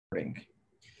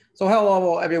So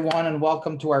hello everyone and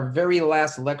welcome to our very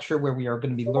last lecture where we are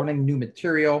going to be learning new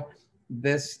material.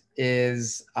 This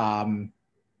is going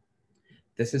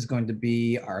to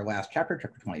be our last chapter,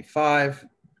 chapter 25.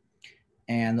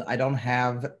 And I don't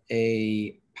have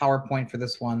a PowerPoint for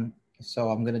this one, so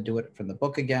I'm going to do it from the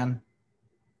book again.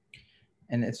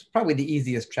 And it's probably the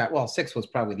easiest chapter. Well, 6 was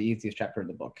probably the easiest chapter in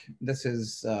the book. This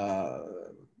is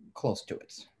close to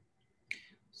it.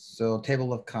 So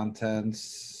table of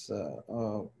contents,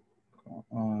 25,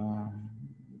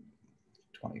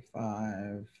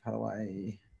 how do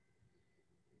I?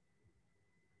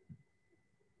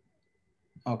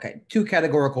 Okay, 2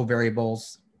 categorical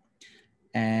variables.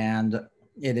 And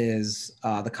it is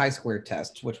the chi-square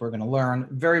test, which we're going to learn.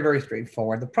 Very, very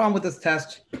straightforward. The problem with this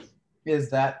test is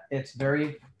that it's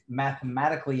very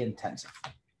mathematically intensive.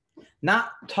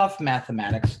 Not tough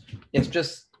mathematics. It's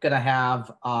just going to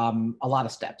have a lot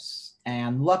of steps.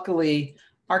 And luckily,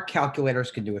 our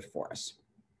calculators can do it for us.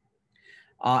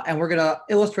 And we're going to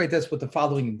illustrate this with the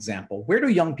following example. Where do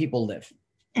young people live?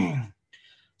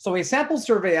 So a sample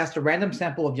survey asked a random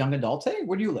sample of young adults, hey,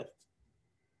 where do you live?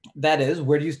 That is,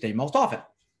 where do you stay most often?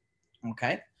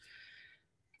 Okay.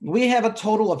 We have a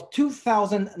total of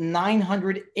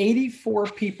 2,984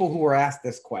 people who were asked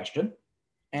this question.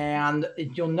 And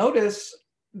you'll notice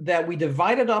that we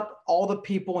divided up all the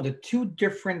people into 2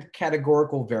 different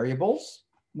categorical variables.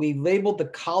 We labeled the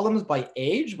columns by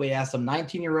age. We asked them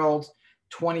 19-year-olds,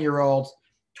 20-year-olds,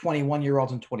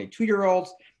 21-year-olds, and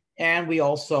 22-year-olds. And we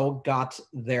also got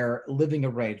their living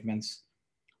arrangements,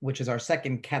 which is our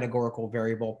second categorical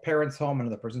variable: parents' home,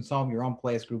 another person's home, your own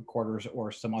place, group quarters,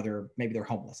 or some other, maybe they're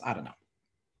homeless, I don't know.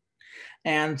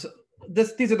 And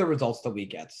these are the results that we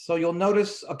get. So you'll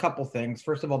notice a couple things.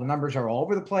 First of all, the numbers are all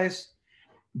over the place,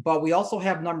 but we also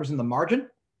have numbers in the margin.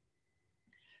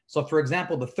 So for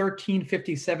example, the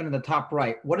 1357 in the top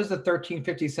right, what does the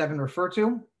 1357 refer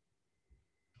to?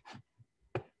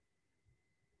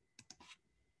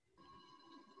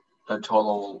 The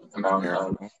total amount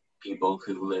of people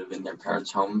who live in their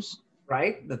parents' homes.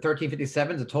 Right. The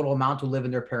 1357 is the total amount who live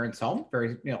in their parents' home.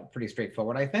 Very, pretty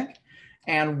straightforward, I think.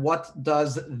 And what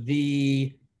does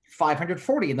the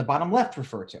 540 in the bottom left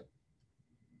refer to?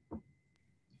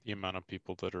 The amount of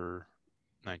people that are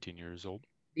 19 years old.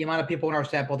 The amount of people in our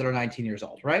sample that are 19 years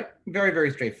old, right? Very,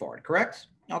 very straightforward, correct?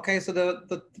 Okay, so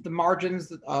the margins,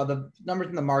 the numbers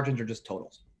in the margins are just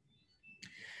totals.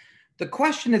 The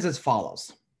question is as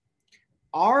follows.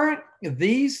 Are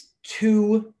these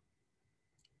 2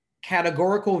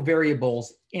 categorical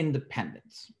variables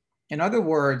independent? In other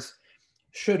words,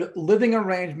 should living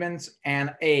arrangements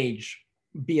and age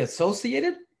be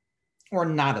associated or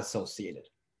not associated?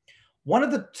 One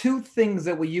of the 2 things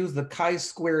that we use the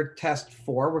chi-square test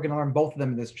for, we're going to learn both of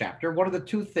them in this chapter. What are the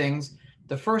 2 things?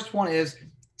 The first one is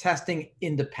testing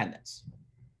independence.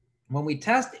 When we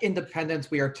test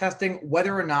independence, we are testing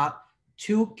whether or not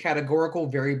 2 categorical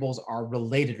variables are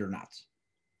related or not.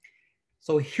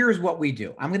 So here's what we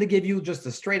do. I'm going to give you just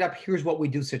a straight up, here's what we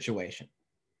do situation.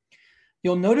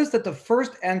 You'll notice that the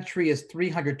first entry is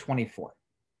 324.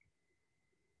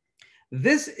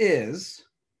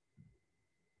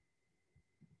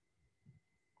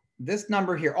 This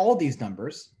number here, all these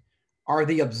numbers are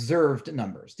the observed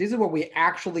numbers. These are what we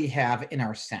actually have in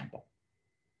our sample.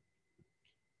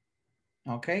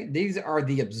 Okay, these are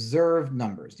the observed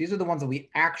numbers. These are the ones that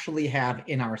we actually have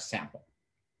in our sample.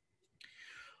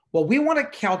 What we want to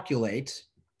calculate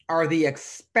are the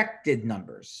expected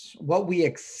numbers, what we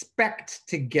expect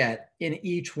to get in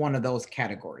each one of those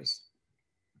categories.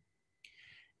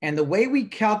 And the way we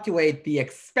calculate the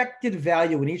expected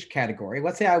value in each category,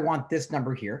 let's say I want this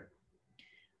number here.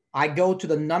 I go to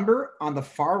the number on the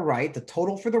far right, the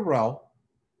total for the row.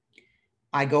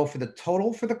 I go for the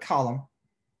total for the column.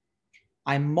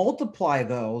 I multiply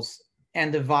those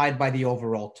and divide by the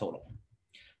overall total.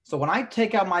 So when I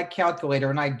take out my calculator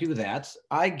and I do that,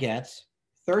 I get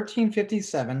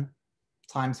 1357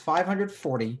 times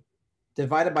 540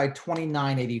 divided by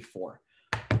 2984.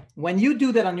 When you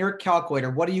do that on your calculator,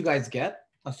 what do you guys get,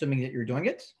 assuming that you're doing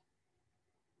it?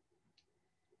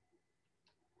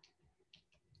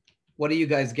 What do you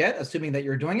guys get, assuming that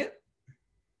you're doing it?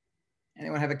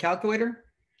 Anyone have a calculator?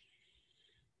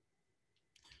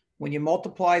 When you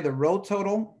multiply the row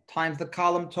total times the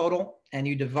column total and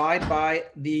you divide by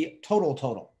the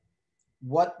total,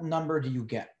 what number do you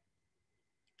get?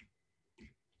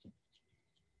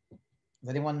 Does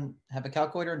anyone have a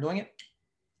calculator doing it?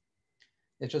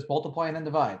 It's just multiply and then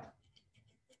divide.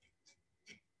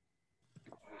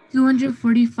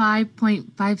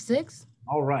 245.56.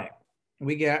 All right.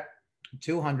 We get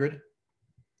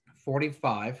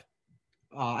 245.56.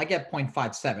 I get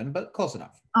 0.57, but close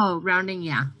enough. Oh, rounding,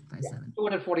 yeah, 57.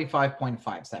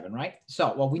 245.57, right?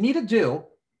 So what we need to do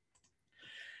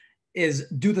is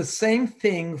do the same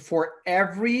thing for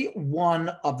every one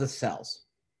of the cells.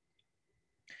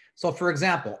 So for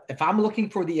example, if I'm looking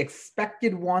for the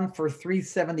expected one for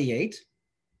 378,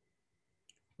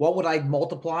 what would I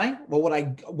multiply?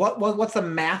 What's the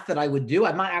math that I would do?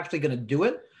 I'm not actually going to do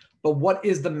it, but what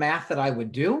is the math that I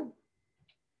would do?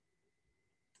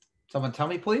 Someone tell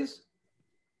me, please.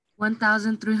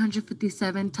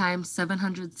 1,357 times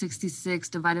 766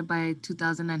 divided by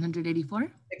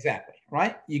 2,984. Exactly,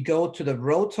 right? You go to the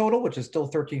row total, which is still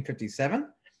 1357.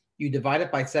 You divide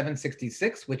it by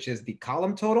 766, which is the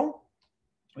column total.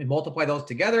 We multiply those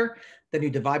together. Then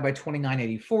you divide by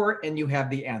 2984, and you have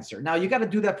the answer. Now, you got to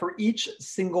do that for each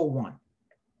single one,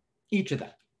 each of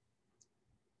them.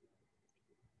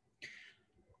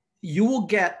 You will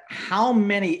get how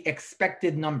many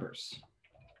expected numbers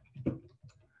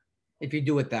if you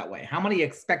do it that way? How many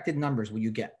expected numbers will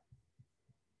you get?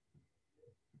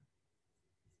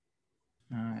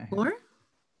 4?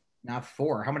 Not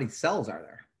 4. How many cells are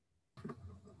there?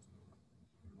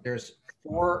 There's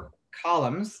 4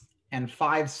 columns and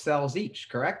 5 cells each,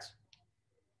 correct?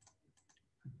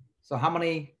 So how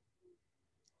many?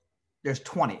 There's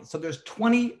 20. So there's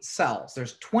 20 cells.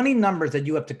 There's 20 numbers that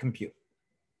you have to compute.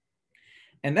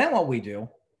 And then what we do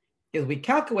is we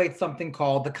calculate something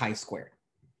called the chi-squared.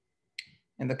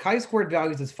 And the chi-squared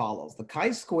value is as follows. The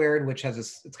chi-squared, which has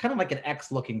it's kind of like an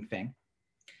X-looking thing.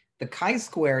 The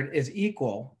chi-squared is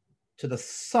equal to the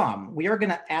sum. We are going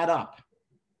to add up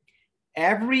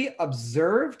every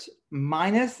observed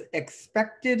minus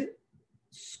expected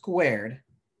squared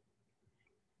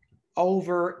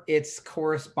over its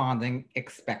corresponding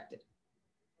expected.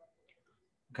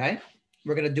 Okay?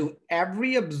 We're going to do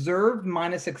every observed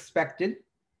minus expected,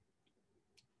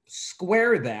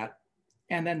 square that,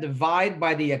 and then divide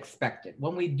by the expected.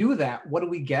 When we do that, what do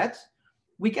we get?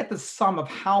 We get the sum of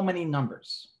how many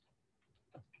numbers?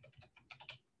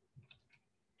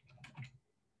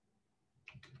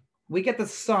 We get the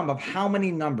sum of how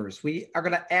many numbers? We are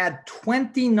going to add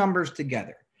 20 numbers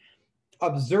together.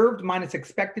 Observed minus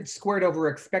expected squared over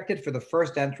expected for the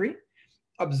first entry.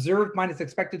 Observed minus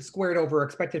expected squared over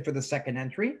expected for the second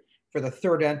entry, for the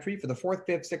third entry, for the fourth,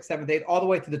 fifth, sixth, seventh, eighth, all the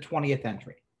way to the 20th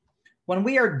entry. When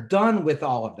we are done with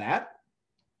all of that,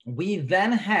 we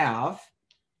then have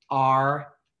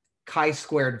our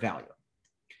chi-squared value.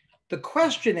 The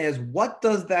question is, what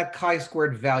does that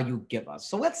chi-squared value give us?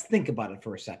 So let's think about it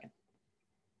for a second.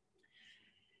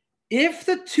 If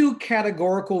the two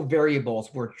categorical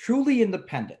variables were truly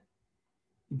independent,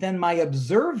 then my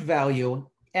observed value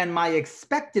and my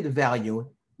expected value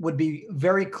would be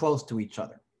very close to each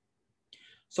other.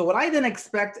 So would I then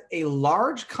expect a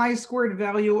large chi-squared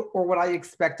value, or would I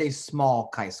expect a small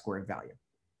chi-squared value?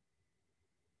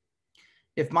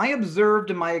 If my observed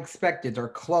and my expected are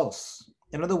close,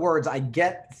 in other words, I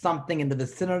get something in the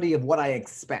vicinity of what I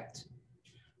expect,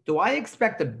 do I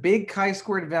expect a big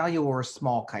chi-squared value or a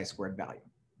small chi-squared value?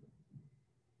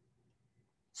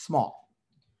 Small.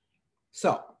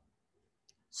 So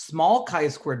small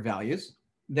chi-squared values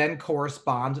then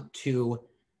correspond to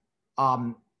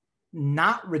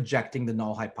not rejecting the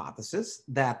null hypothesis,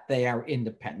 that they are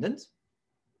independent.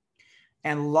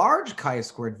 And large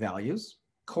chi-squared values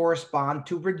correspond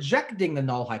to rejecting the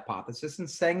null hypothesis and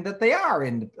saying that they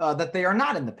are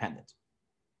not independent.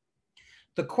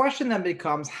 The question then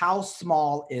becomes, how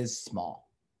small is small?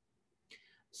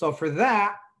 So for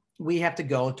that, we have to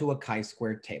go to a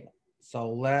chi-squared table.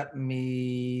 So let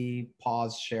me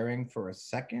pause sharing for a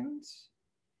second.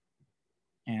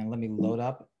 And let me load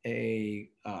up a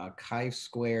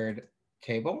chi-squared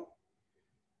table.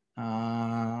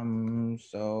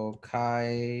 So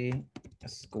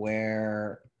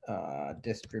chi-square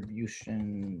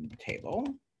distribution table.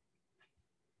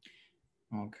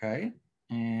 Okay,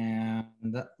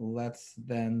 and let's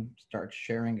then start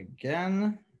sharing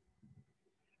again.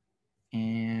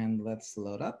 And let's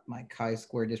load up my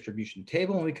chi-square distribution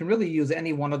table. And we can really use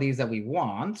any one of these that we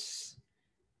want.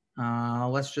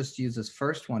 Let's just use this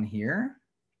first one here.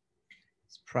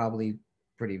 It's probably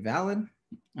pretty valid.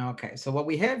 Okay, so what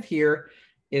we have here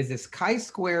is this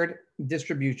chi-squared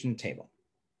distribution table.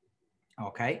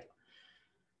 Okay,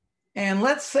 and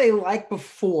let's say, like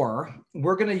before,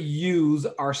 we're going to use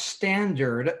our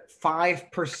standard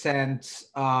 5%,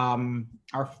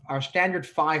 our standard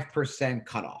 5%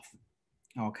 cutoff.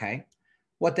 Okay,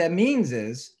 what that means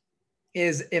is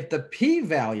if the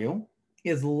p-value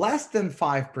is less than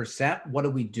 5%,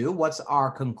 what do? What's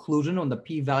our conclusion when the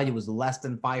p-value is less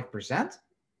than 5%?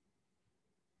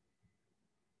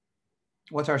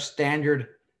 What's our standard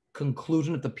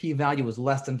conclusion if the p-value is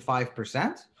less than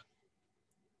 5%?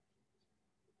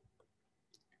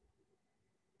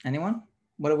 Anyone?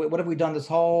 What have we done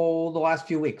the last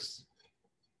few weeks?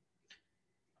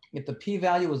 If the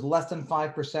p-value is less than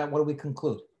 5%, what do we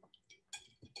conclude?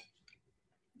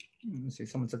 Let me see,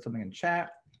 someone said something in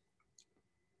chat.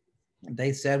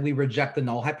 They said we reject the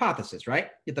null hypothesis, right?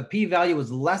 If the p-value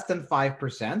is less than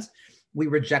 5%, we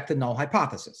reject the null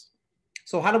hypothesis.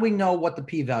 So how do we know what the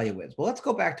p-value is? Well, let's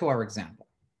go back to our example,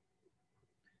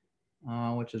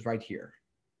 which is right here.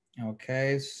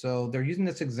 Okay, so they're using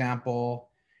this example.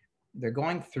 They're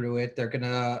going through it. They're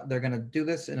gonna do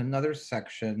this in another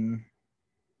section.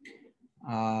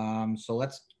 So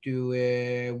let's do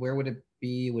it. Where would it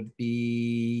be? It would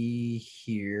be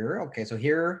here. Okay, so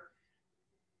here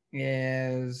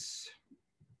is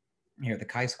the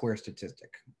chi-square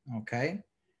statistic. Okay,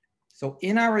 so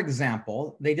in our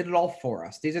example, they did it all for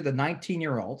us. These are the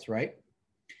 19-year-olds, right?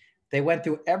 They went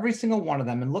through every single one of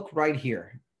them, and look right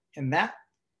here. In that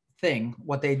thing,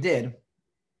 what they did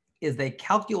is they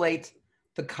calculate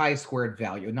the chi-squared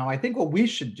value. Now, I think what we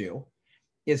should do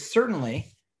is certainly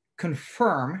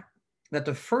confirm that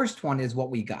the first one is what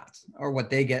we got, or what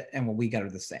they get and what we got are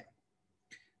the same.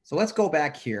 So let's go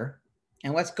back here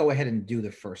and let's go ahead and do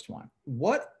the first one.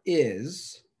 What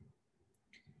is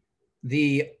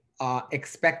the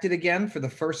expected again for the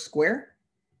first square?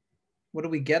 What do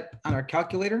we get on our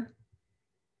calculator?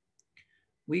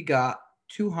 We got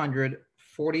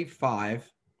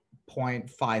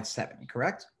 245.57,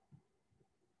 correct?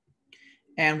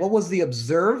 And what was the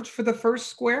observed for the first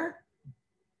square?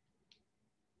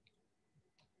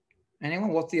 Anyone?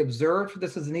 What's the observed?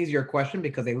 This is an easier question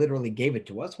because they literally gave it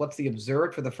to us. What's the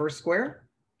observed for the first square?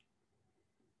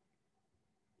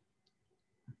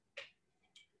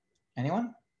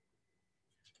 Anyone?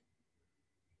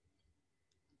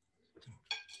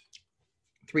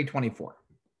 $324.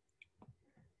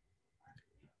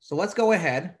 So let's go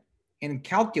ahead and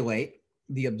calculate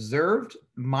the observed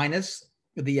minus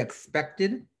the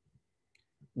expected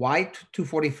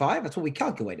y245. That's what we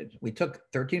calculated. We took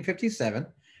 1357,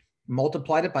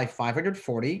 multiplied it by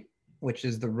 540, which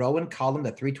is the row and column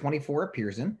that 324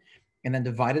 appears in, and then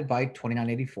divided by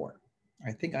 2984.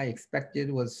 I think I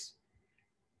expected was,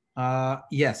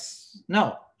 yes.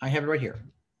 No, I have it right here.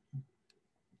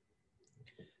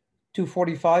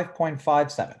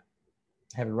 245.57. I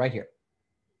have it right here.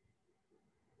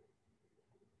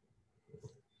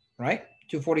 Right?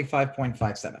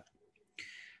 245.57.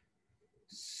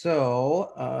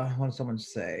 So what did someone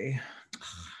say? I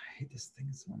hate this thing,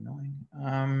 it's so annoying.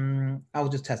 I will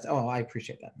just test. Oh, I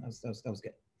appreciate that. That was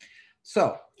good.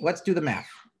 So let's do the math.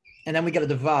 And then we got to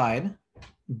divide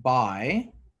by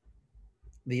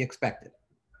the expected.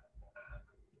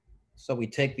 So we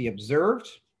take the observed,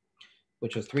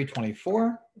 which is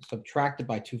 324, subtracted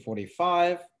by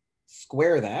 245,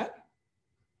 square that,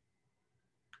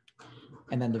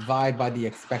 and then divide by the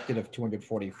expected of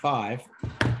 245.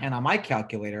 And on my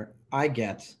calculator, I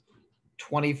get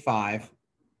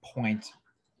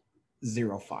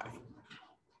 25.05.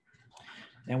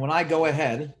 And when I go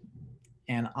ahead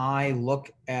and I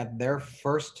look at their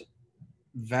first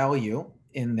value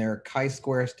in their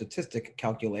chi-square statistic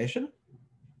calculation,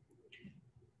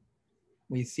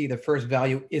 we see the first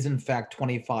value is in fact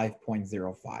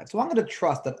 25.05. So I'm going to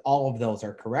trust that all of those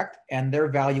are correct, and their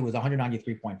value is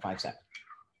 193.57.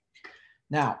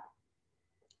 Now,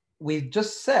 we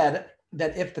just said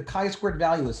that if the chi-squared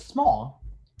value is small,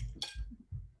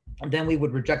 then we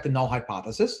would reject the null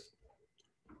hypothesis.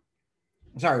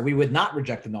 Sorry, we would not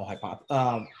reject the null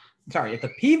hypothesis. Sorry, if the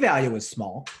p-value is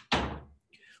small,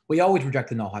 we always reject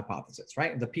the null hypothesis,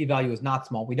 right? If the p-value is not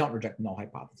small, we don't reject the null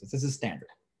hypothesis. This is standard.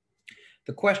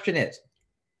 The question is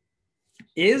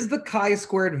the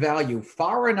chi-squared value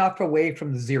far enough away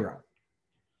from 0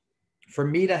 for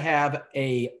me to have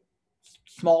a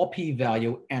small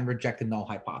p-value and reject the null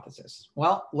hypothesis?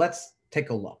 Well, let's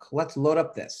take a look. Let's load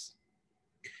up this.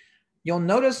 You'll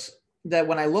notice that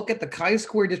when I look at the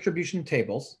chi-square distribution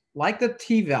tables, like the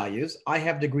t-values, I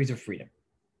have degrees of freedom.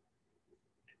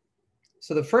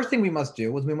 So the first thing we must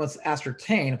do is we must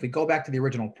ascertain, if we go back to the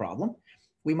original problem,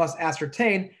 we must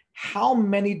ascertain how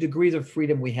many degrees of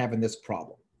freedom we have in this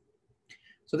problem.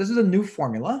 So this is a new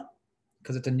formula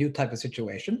because it's a new type of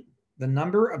situation. The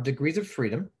number of degrees of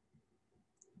freedom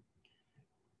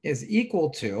is equal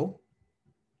to,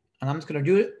 and I'm just going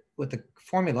to do it with the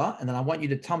formula, and then I want you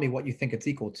to tell me what you think it's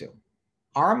equal to.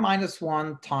 R minus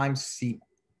 1 times C.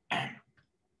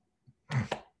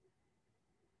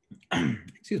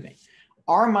 Excuse me.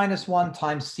 R minus 1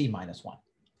 times C minus 1.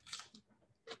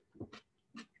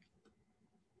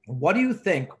 What do you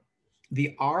think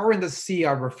the R and the C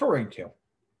are referring to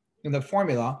in the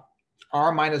formula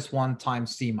R minus 1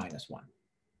 times C minus 1.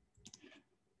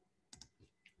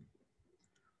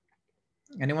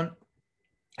 Anyone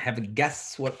have a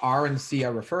guess what R and C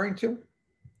are referring to?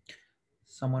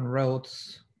 Someone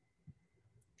wrote,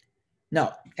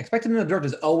 no, expected and observed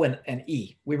is O and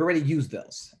E. We've already used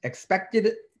those.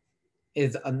 Expected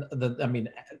is,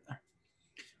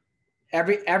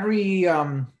 every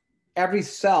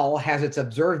cell has its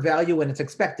observed value and its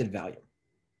expected value.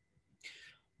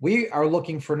 We are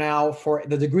looking for now for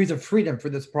the degrees of freedom for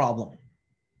this problem.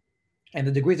 And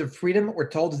the degrees of freedom, we're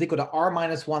told, is equal to R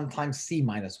minus 1 times C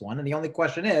minus 1. And the only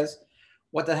question is,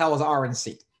 what the hell is R and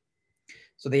C?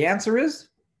 So the answer is,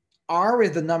 R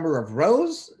is the number of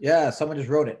rows. Yeah, someone just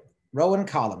wrote it. Row and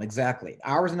column, exactly.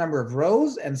 R is the number of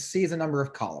rows and C is the number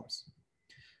of columns.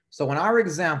 So in our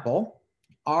example,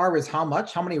 R is how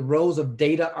much? How many rows of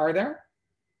data are there?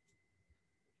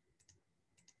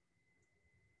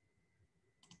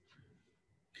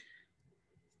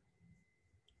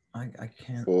 I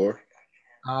can't. 4.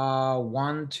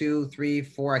 1, 2, 3,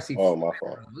 4. I see. Oh, my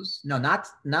fault. Rows. No, not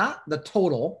the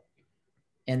total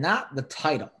and not the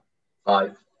title.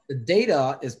 5. The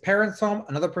data is parent's home,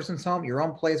 another person's home, your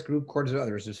own place, group, quarters, or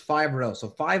others. There's 5 rows. So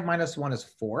 5 minus 1 is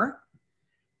 4.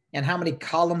 And how many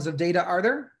columns of data are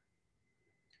there?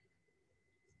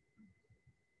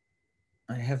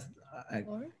 I have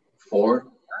 4.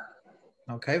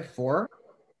 Okay, 4.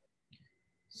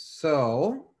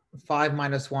 So 5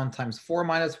 minus 1 times 4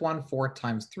 minus 1, 4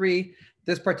 times 3.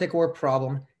 This particular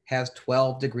problem has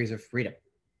 12 degrees of freedom.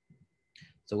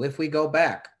 So if we go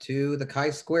back to the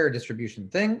chi-square distribution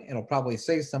thing, it'll probably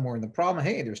say somewhere in the problem,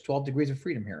 hey, there's 12 degrees of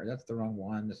freedom here. That's the wrong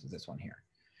one. This is this one here.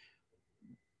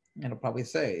 It'll probably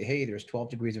say, hey, there's 12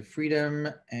 degrees of freedom.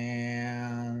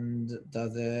 And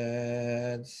does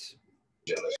it?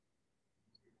 Do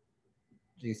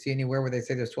you see anywhere where they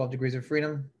say there's 12 degrees of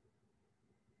freedom?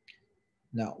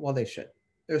 No, well, they should.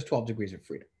 There's 12 degrees of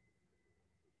freedom.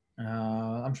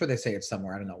 I'm sure they say it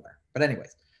somewhere. I don't know where. But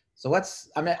anyways, so I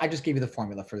just gave you the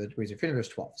formula for the degrees of freedom. There's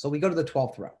 12. So we go to the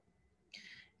 12th row.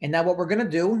 And now what we're going to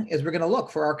do is we're going to look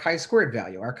for our chi-squared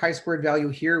value. Our chi-squared value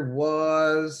here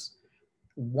was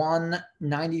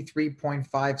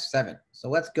 193.57. So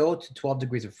let's go to 12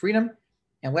 degrees of freedom.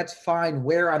 And let's find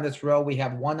where on this row we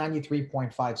have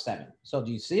 193.57. So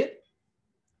do you see it?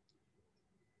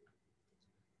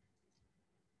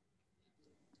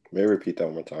 May I repeat that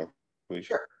one more time, please?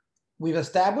 Sure. We've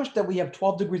established that we have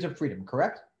 12 degrees of freedom,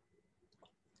 correct?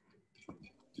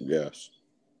 Yes.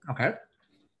 Okay.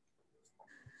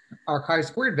 Our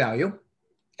chi-squared value,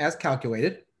 as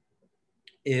calculated,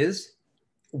 is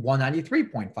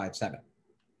 193.57.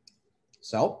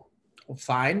 So we'll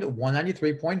find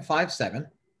 193.57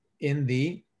 in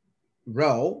the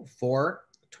row for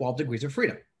 12 degrees of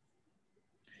freedom.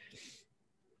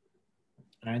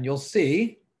 And you'll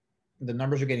see the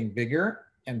numbers are getting bigger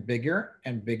and bigger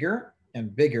and bigger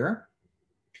and bigger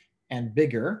and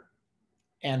bigger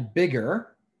and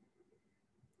bigger.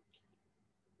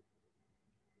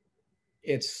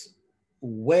 It's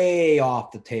way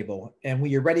off the table, and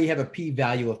we already have a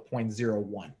p-value of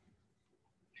 0.01.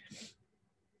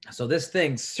 So this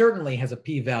thing certainly has a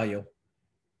p-value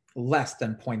less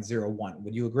than 0.01.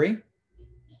 Would you agree?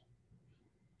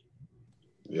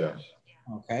 Yes.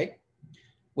 Okay.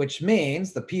 Which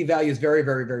means the p-value is very,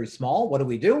 very, very small. What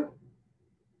do?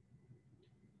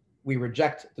 We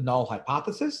reject the null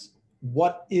hypothesis.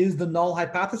 What is the null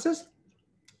hypothesis?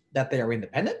 That they are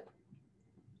independent.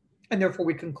 And therefore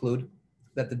we conclude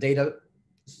that the data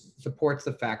supports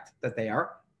the fact that they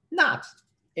are not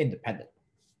independent.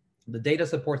 The data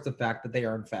supports the fact that they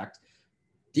are in fact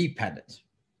dependent.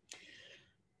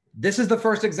 This is the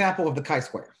first example of the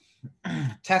chi-square,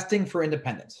 testing for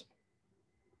independence.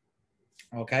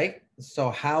 Okay, so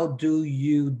how do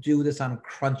you do this on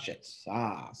Crunchit?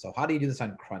 So how do you do this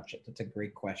on Crunchit? That's a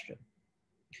great question.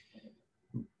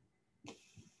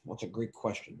 What's a great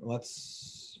question?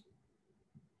 Let's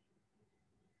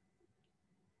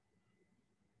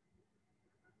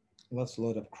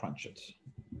load up Crunchit.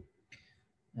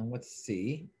 And let's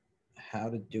see how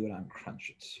to do it on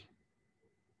Crunchit.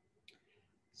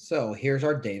 So here's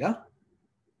our data.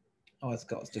 Oh, let's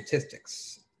go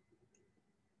statistics.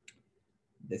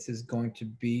 This is going to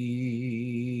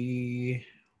be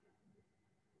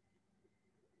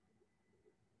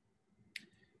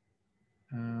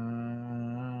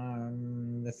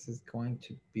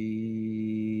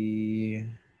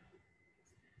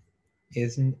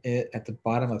isn't it at the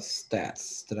bottom of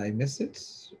stats? Did I miss it?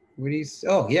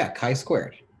 Oh yeah,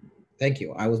 chi-squared. Thank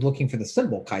you. I was looking for the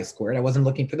symbol chi-squared. I wasn't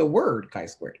looking for the word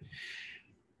chi-squared.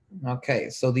 Okay,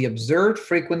 so the observed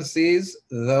frequencies,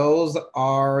 those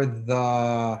are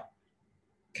the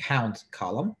count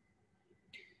column.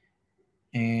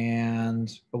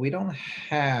 But we don't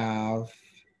have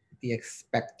the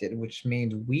expected, which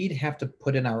means we'd have to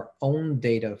put in our own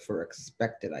data for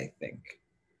expected, I think.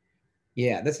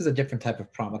 Yeah, this is a different type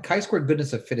of problem. A chi-squared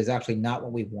goodness of fit is actually not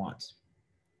what we want.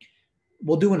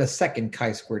 We'll do in a second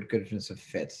chi-squared goodness of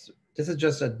fit. This is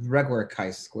just a regular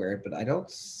chi-squared, but I don't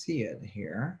see it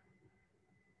here.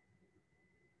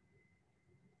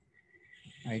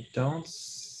 I don't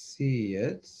see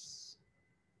it.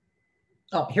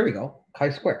 Oh, here we go,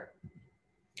 chi-squared.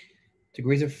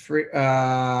 Degrees of free,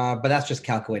 but that's just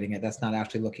calculating it. That's not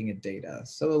actually looking at data.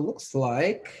 So it looks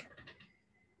like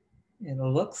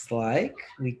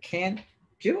we can't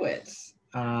do it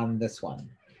on this one.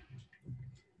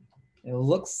 It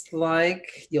looks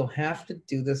like you'll have to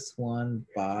do this one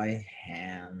by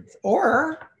hand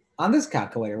or on this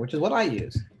calculator, which is what I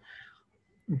use.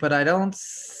 But I don't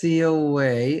see a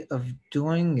way of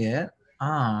doing it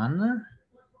on,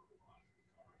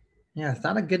 yeah, it's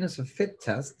not a goodness of fit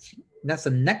test. That's the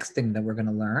next thing that we're going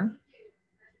to learn.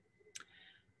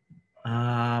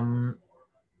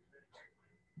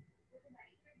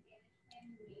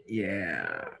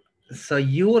 Yeah, so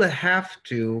you would have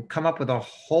to come up with a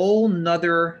whole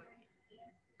nother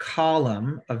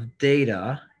column of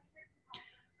data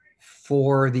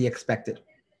for the expected.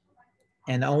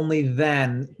 And only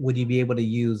then would you be able to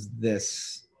use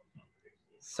this.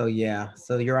 So yeah,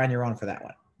 so you're on your own for that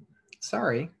one.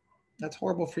 Sorry, that's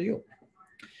horrible for you.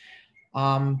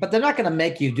 But they're not going to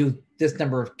make you do this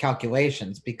number of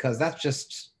calculations because that's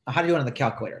just, how do you do it on the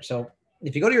calculator? So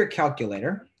if you go to your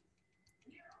calculator,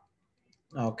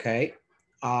 okay,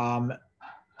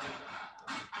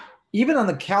 even on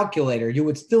the calculator, you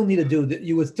would still need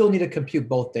to compute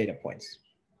both data points.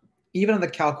 Even on the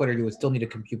calculator, you would still need to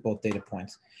compute both data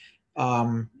points.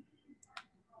 Hold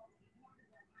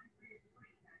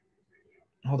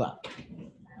on.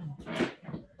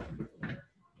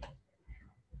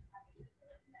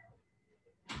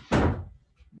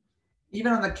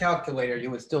 Even on the calculator,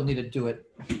 you would still need to do it.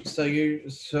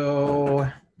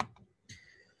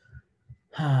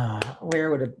 Where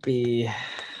would it be?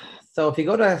 So if you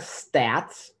go to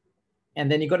stats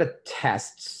and then you go to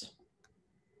tests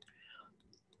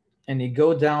and you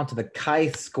go down to the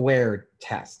chi-squared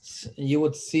tests, you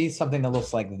would see something that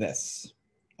looks like this: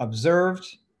 observed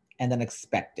and then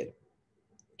expected.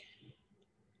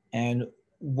 And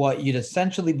what you'd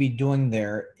essentially be doing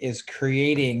there is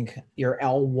creating your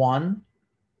L1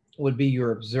 would be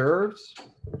your observed,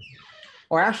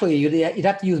 or actually you'd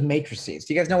have to use matrices.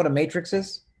 Do you guys know what a matrix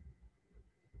is?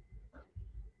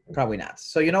 Probably not.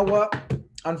 So you know what?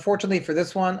 Unfortunately for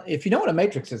this one, if you know what a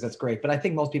matrix is, that's great. But I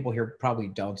think most people here probably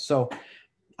don't. So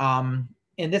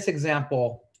in this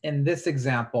example,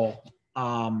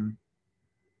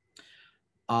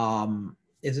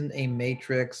 isn't a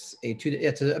matrix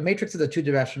a matrix is a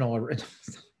two-dimensional array.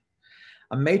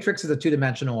 A matrix is a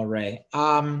two-dimensional array.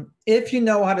 If you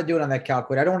know how to do it on that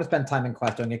calculator, I don't want to spend time in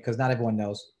class doing it because not everyone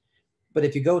knows. But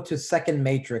if you go to second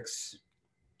matrix,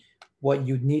 what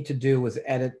you need to do is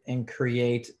edit and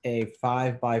create a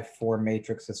 5x4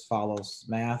 matrix as follows.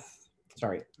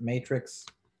 Matrix,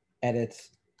 edit.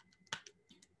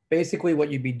 Basically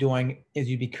what you'd be doing is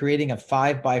you'd be creating a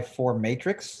 5x4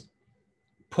 matrix,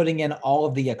 putting in all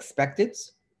of the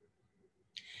expecteds,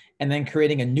 and then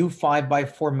creating a new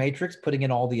 5x4 matrix, putting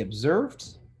in all the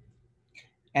observed,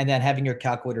 and then having your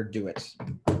calculator do it.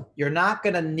 You're not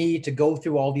going to need to go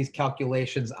through all these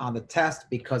calculations on the test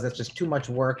because it's just too much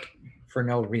work for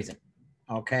no reason,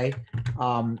 okay?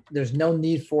 There's no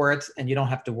need for it, and you don't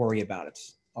have to worry about it,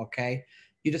 okay?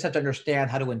 You just have to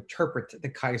understand how to interpret the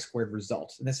chi-squared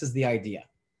results, and this is the idea.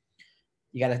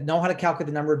 You got to know how to calculate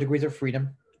the number of degrees of freedom,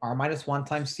 r minus 1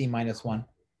 times c minus 1.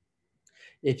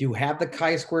 If you have the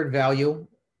chi-squared value,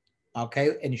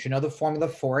 okay, and you should know the formula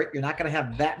for it, you're not going to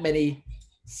have that many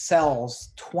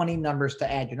cells, 20 numbers to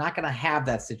add. You're not going to have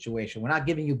that situation. We're not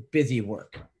giving you busy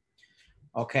work,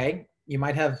 okay? You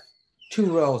might have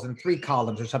 2 rows and 3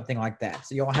 columns or something like that.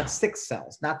 So you'll have 6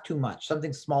 cells, not too much,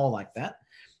 something small like that.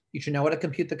 You should know how to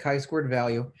compute the chi-squared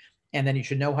value, and then you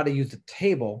should know how to use the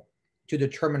table to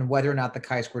determine whether or not the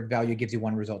chi-squared value gives you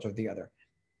one result or the other.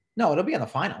 No, it'll be on the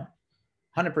final,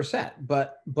 100%.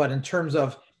 But in terms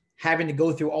of having to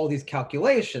go through all these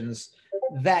calculations,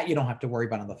 that you don't have to worry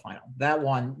about on the final. That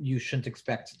one you shouldn't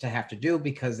expect to have to do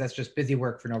because that's just busy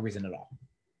work for no reason at all,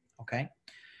 okay?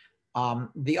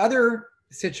 The other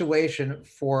situation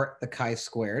for the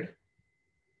chi-squared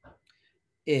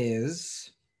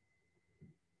is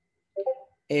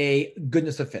a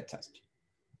goodness of fit test.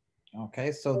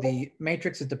 Okay, so the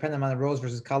matrix is dependent on the rows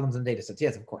versus columns and data sets.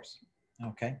 Yes, of course.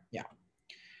 Okay, yeah.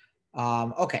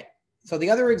 Okay, so the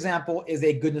other example is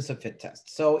a goodness of fit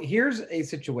test. So here's a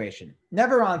situation.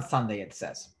 Never on Sunday, it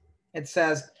says. It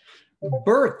says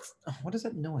births. What is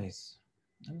that noise?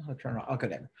 I don't know how to turn it on. Okay,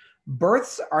 then.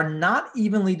 Births are not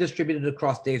evenly distributed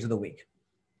across days of the week.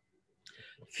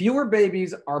 Fewer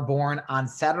babies are born on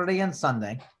Saturday and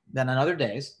Sunday than on other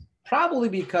days, probably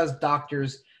because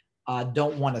doctors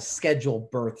don't want to schedule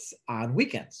births on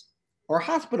weekends, or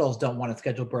hospitals don't want to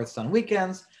schedule births on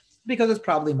weekends because it's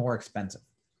probably more expensive.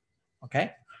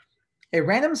 Okay. A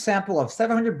random sample of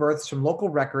 700 births from local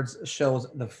records shows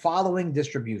the following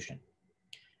distribution.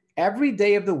 Every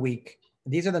day of the week,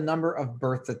 these are the number of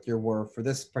births that there were for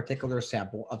this particular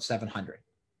sample of 700.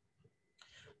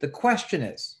 The question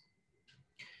is,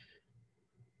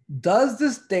 does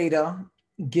this data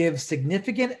give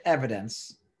significant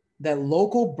evidence that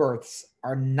local births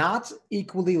are not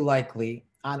equally likely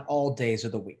on all days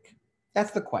of the week?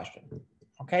 That's the question.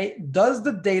 Okay, does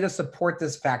the data support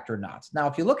this fact or not? Now,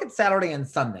 if you look at Saturday and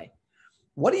Sunday,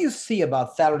 what do you see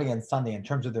about Saturday and Sunday in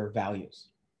terms of their values?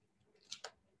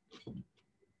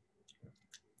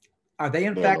 Are they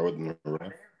in fact,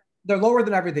 they're lower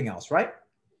than everything else, right?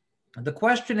 The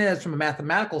question is, from a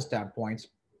mathematical standpoint,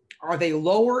 are they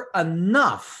lower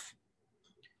enough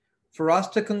for us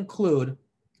to conclude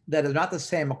that they're not the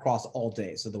same across all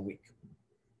days of the week?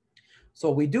 So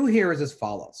what we do here is as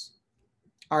follows.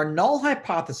 Our null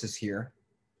hypothesis here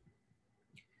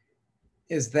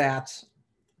is that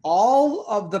all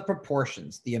of the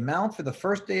proportions, the amount for the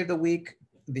first day of the week,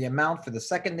 the amount for the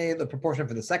second day, the proportion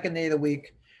for the second day of the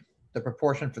week, the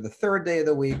proportion for the third day of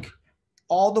the week,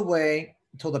 all the way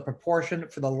until the proportion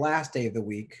for the last day of the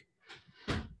week,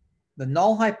 the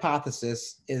null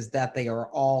hypothesis is that they are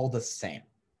all the same.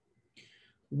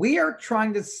 We are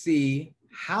trying to see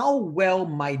how well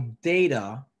my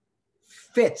data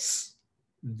fits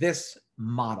this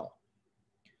model.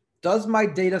 Does my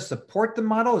data support the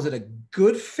model? Is it a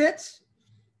good fit?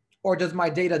 Or does my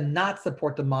data not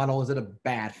support the model? Is it a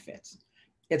bad fit?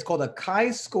 It's called a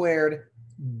chi-squared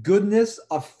goodness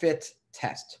of fit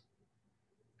test.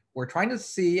 We're trying to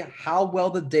see how well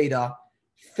the data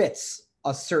fits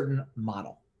a certain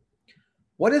model.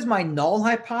 What is my null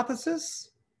hypothesis?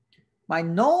 My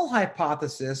null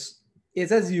hypothesis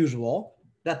is, as usual,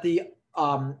 that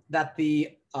my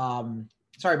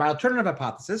alternative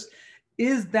hypothesis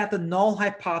is that the null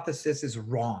hypothesis is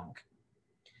wrong.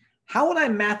 How would I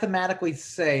mathematically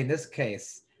say in this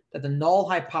case that the null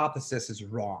hypothesis is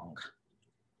wrong?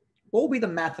 What would be the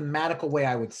mathematical way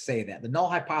I would say that? The null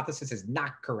hypothesis is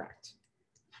not correct.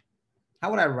 How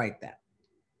would I write that?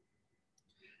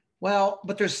 Well,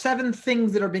 but there's 7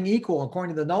 things that are being equal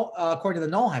according to the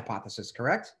null hypothesis,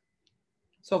 correct?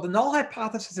 So if the null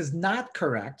hypothesis is not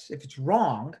correct, if it's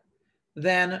wrong,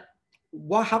 then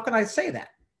how can I say that?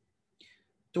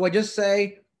 Do I just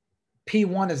say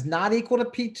P1 is not equal to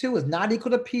P2, is not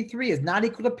equal to P3, is not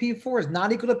equal to P4, is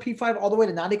not equal to P5, all the way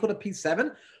to not equal to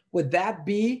P7? Would that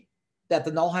be that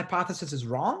the null hypothesis is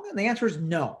wrong? And the answer is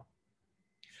no.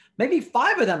 Maybe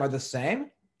 5 of them are the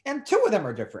same and 2 of them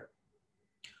are different.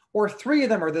 Or 3 of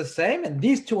them are the same and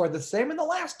these 2 are the same and the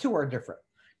last 2 are different.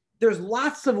 There's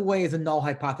lots of ways a null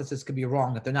hypothesis could be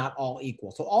wrong that they're not all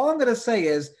equal. So all I'm going to say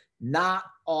is not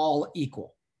all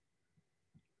equal.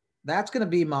 That's going to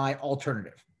be my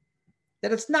alternative.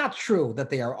 That it's not true that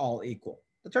they are all equal,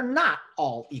 that they're not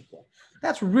all equal.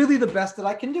 That's really the best that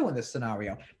I can do in this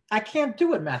scenario. I can't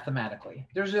do it mathematically.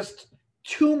 There's just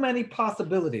too many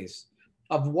possibilities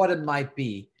of what it might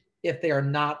be if they are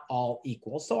not all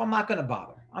equal. So I'm not going to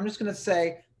bother. I'm just going to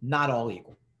say not all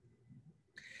equal.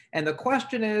 And the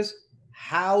question is,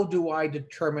 how do I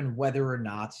determine whether or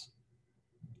not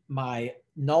my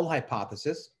null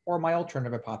hypothesis or my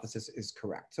alternative hypothesis is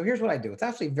correct? So here's what I do. It's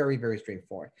actually very, very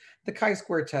straightforward. The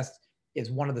chi-square test is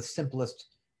one of the simplest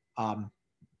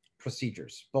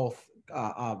procedures, both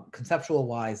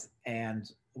conceptual-wise and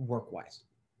work-wise.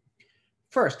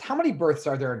 First, how many births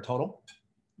are there in total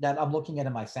that I'm looking at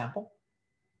in my sample?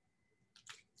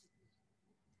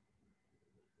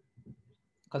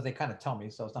 Because they kind of tell me,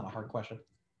 so it's not a hard question.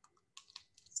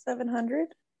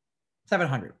 700.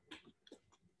 700.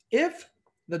 If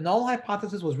the null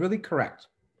hypothesis was really correct,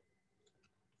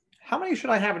 how many should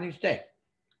I have in each day?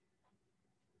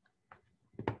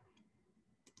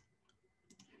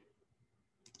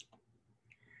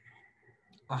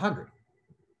 100.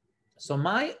 So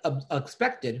my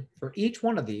expected for each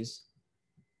one of these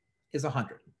is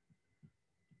 100.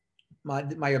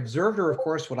 My observed are, of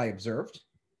course, what I observed,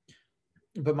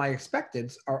 but my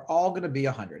expecteds are all going to be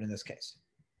 100 in this case.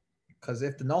 Because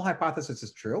if the null hypothesis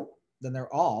is true, then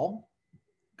they're all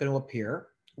going to appear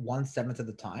 1/7 of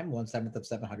the time. 1/7 of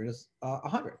 700 is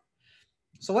 100.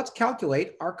 So let's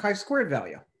calculate our chi-squared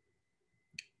value.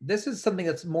 This is something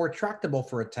that's more tractable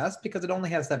for a test because it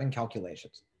only has 7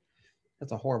 calculations.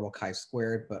 That's a horrible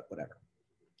chi-squared, but whatever.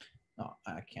 No,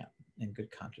 I can't in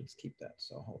good conscience keep that,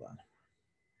 so hold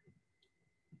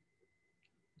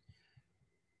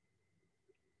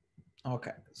on.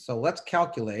 Okay, so let's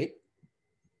calculate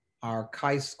our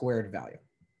chi-squared value.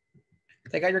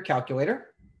 Take out your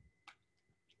calculator.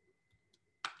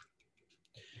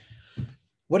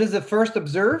 What is the first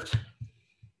observed?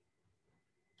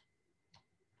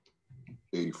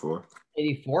 84.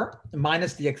 84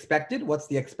 minus the expected. What's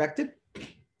the expected?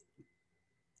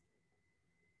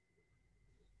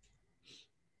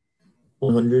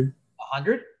 100.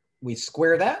 100. We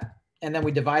square that, and then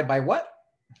we divide by what?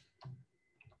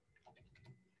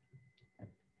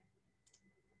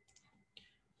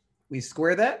 We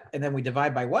square that, and then we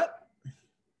divide by what?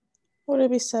 Would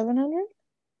it be 700?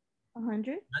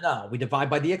 100. No, we divide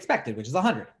by the expected, which is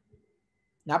 100.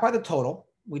 Not by the total.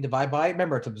 We divide by,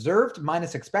 remember, it's observed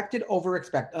minus expected over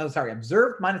expected. Oh, sorry,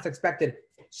 observed minus expected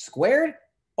squared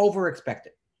over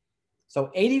expected.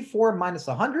 So 84 minus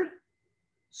 100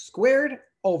 squared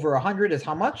over 100 is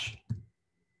how much?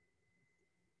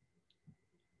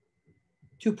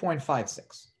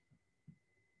 2.56.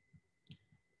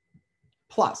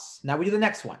 Plus, now we do the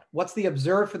next one. What's the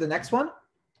observed for the next one?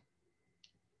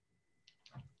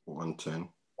 110.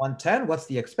 110. What's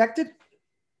the expected?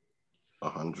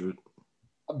 100.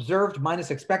 Observed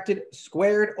minus expected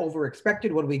squared over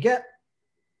expected. What do we get?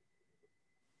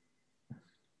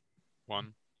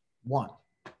 1. 1.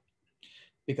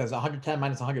 Because 110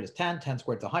 minus 100 is 10. 10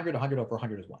 squared is 100. 100 over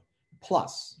 100 is 1.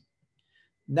 Plus.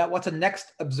 Now, what's the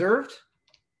next observed?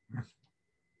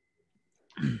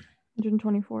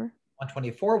 124.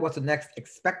 124. What's the next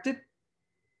expected?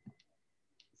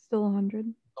 Still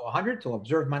 100. So 100. So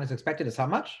observed minus expected is how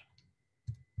much?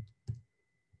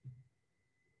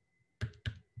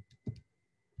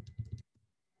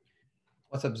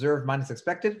 What's observed minus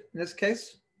expected in this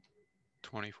case?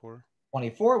 24.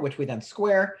 24, which we then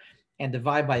square and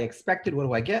divide by expected. What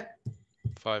do I get?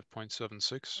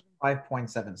 5.76.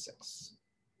 5.76.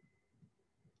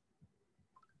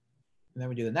 And then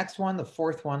we do the next one, the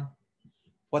fourth one.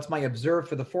 What's my observed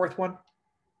for the fourth one?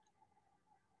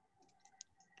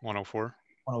 104.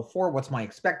 104. What's my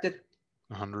expected?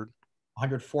 100.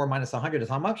 104 minus 100 is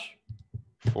how much?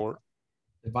 4.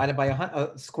 Divided by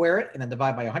square it and then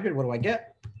divide by 100. What do I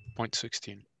get?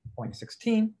 0.16.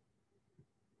 0.16.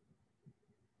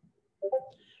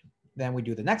 Then we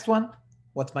do the next one.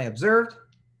 What's my observed?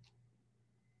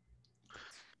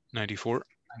 94.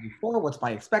 94. What's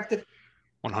my expected?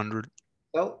 100.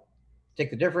 So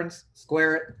take the difference,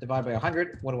 square it, divide by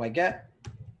 100. What do I get?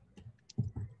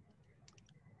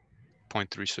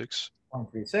 0.36.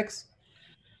 0.36.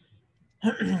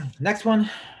 Next one.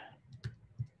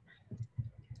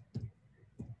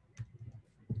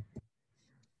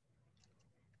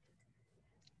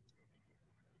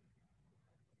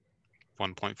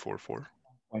 $1.44.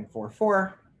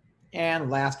 0.44.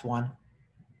 And last one.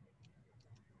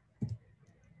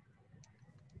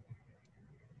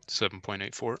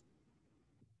 7.84.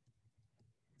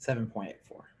 7.84.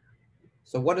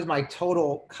 So what is my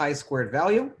total chi-squared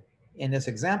value in this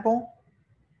example?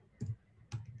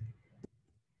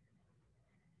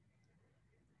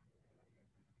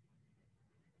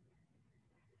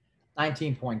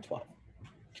 $19.12.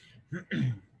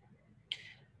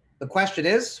 The question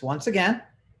is, once again,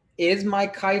 is my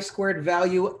chi-squared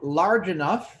value large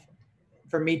enough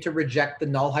for me to reject the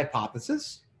null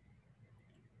hypothesis?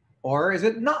 Or is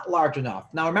it not large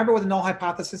enough? Now, remember what the null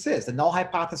hypothesis is. The null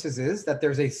hypothesis is that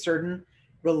there's a certain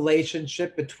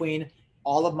relationship between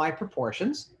all of my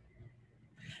proportions.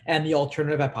 And the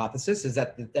alternative hypothesis is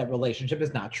that that relationship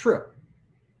is not true.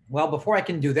 Well, before I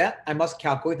can do that, I must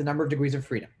calculate the number of degrees of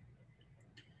freedom.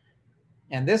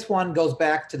 And this one goes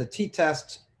back to the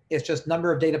t-test. It's just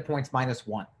number of data points minus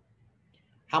 1.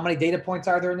 How many data points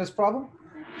are there in this problem?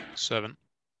 7.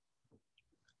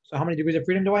 So how many degrees of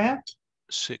freedom do I have?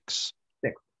 6.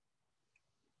 6.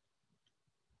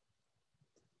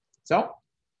 So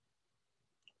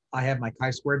I have my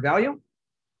chi-squared value.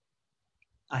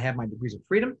 I have my degrees of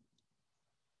freedom.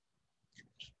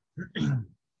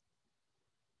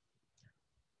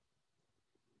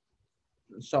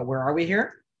 So where are we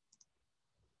here?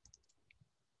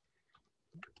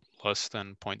 Less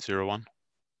than 0.01.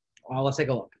 Well, let's take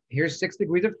a look. Here's 6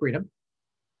 degrees of freedom.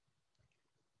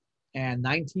 And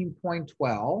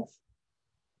 19.12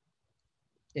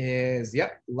 is,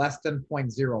 yep, less than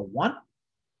 0.01.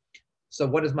 So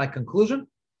what is my conclusion?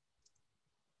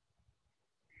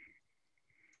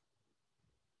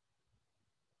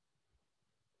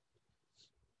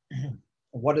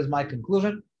 What is my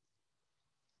conclusion?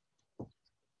 Can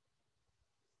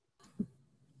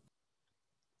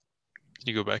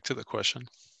you go back to the question?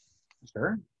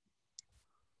 Sure.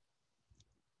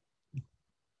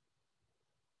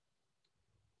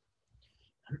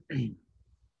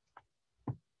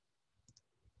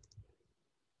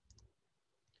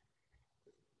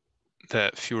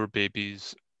 That fewer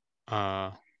babies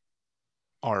are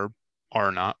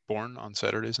not born on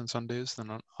Saturdays and Sundays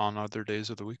than on other days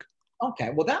of the week.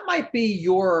 Okay, well, that might be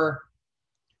your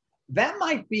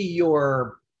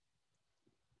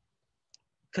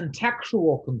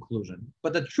contextual conclusion.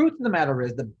 But the truth of the matter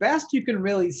is, the best you can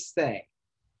really say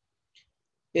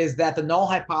is that the null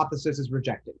hypothesis is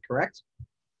rejected, correct?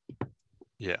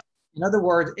 Yeah. In other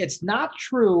words, it's not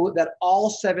true that all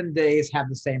 7 days have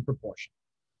the same proportion.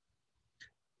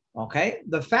 Okay,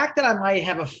 the fact that I might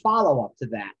have a follow-up to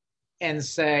that and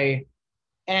say,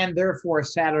 and therefore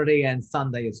Saturday and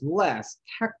Sunday is less,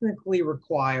 technically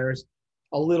requires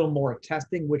a little more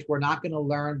testing, which we're not going to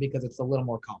learn because it's a little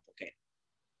more complicated.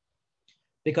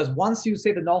 Because once you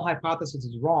say the null hypothesis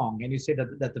is wrong and you say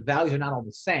that the values are not all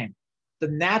the same, the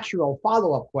natural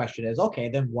follow-up question is, okay,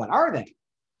 then what are they?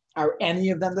 Are any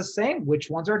of them the same? Which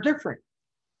ones are different?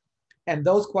 And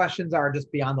those questions are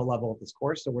just beyond the level of this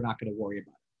course, so we're not going to worry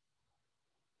about it.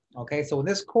 Okay, so in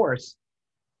this course,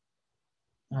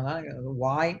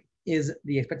 why is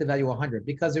the expected value 100?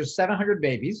 Because there's 700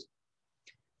 babies.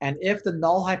 And if the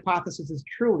null hypothesis is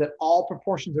true that all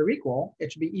proportions are equal,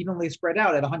 it should be evenly spread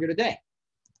out at 100 a day.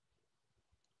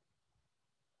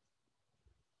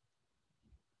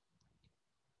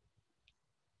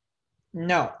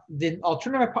 No, the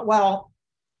alternative, well,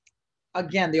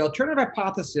 again, the alternative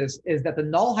hypothesis is that the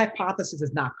null hypothesis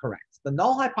is not correct. The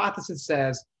null hypothesis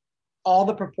says all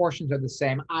the proportions are the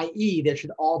same, i.e. they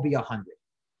should all be 100.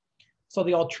 So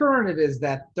the alternative is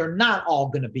that they're not all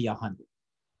going to be 100.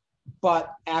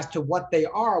 But as to what they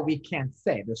are, we can't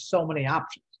say. There's so many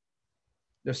options.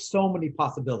 There's so many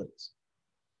possibilities.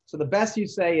 So the best you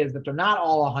say is that they're not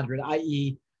all 100,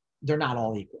 i.e. they're not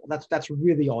all equal. That's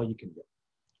really all you can do,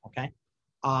 okay?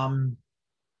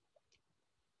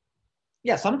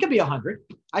 Yeah, some can be 100.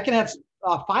 I can have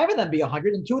 5 of them be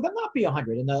 100 and 2 of them not be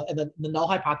 100, and the null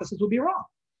hypothesis will be wrong,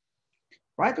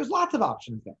 right? There's lots of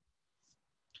options there.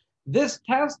 This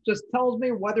test just tells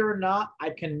me whether or not I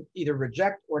can either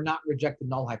reject or not reject the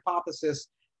null hypothesis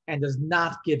and does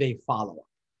not give a follow-up.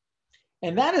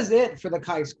 And that is it for the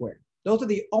chi-square. Those are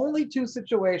the only 2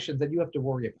 situations that you have to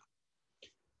worry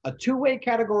about. A two-way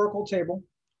categorical table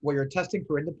where you're testing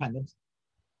for independence,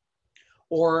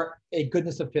 or a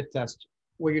goodness of fit test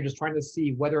where you're just trying to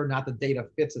see whether or not the data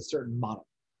fits a certain model.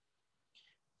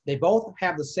 They both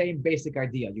have the same basic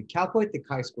idea. You calculate the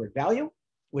chi-squared value,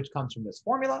 which comes from this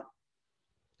formula.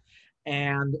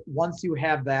 And once you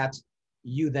have that,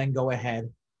 you then go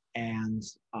ahead and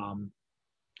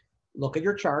look at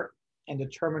your chart and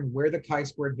determine where the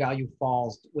chi-squared value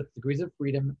falls with degrees of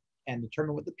freedom and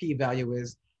determine what the p-value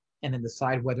is, and then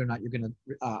decide whether or not you're going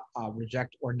to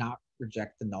reject or not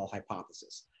reject the null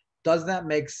hypothesis. Does that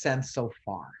make sense so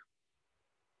far?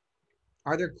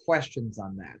 Are there questions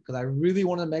on that? Because I really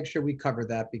want to make sure we cover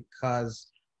that,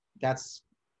 because that's,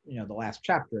 you know, the last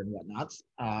chapter and whatnot.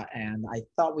 And I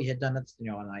thought we had done it,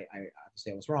 you know, and I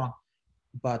say I was wrong,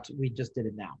 but we just did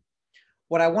it now.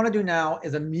 What I want to do now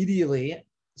is immediately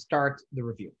start the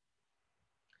review.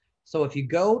 So if you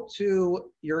go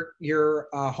to your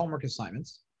homework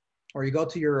assignments, or you go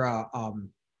to your,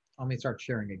 let me start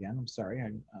sharing again. I'm sorry.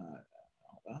 Hold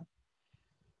on.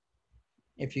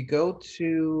 If you go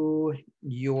to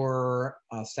your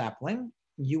sapling,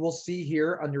 you will see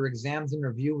here under exams and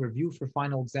review, review for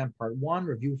final exam part 1,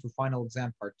 review for final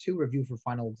exam part 2, review for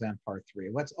final exam part 3.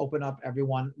 Let's open up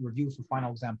everyone, review for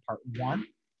final exam part 1.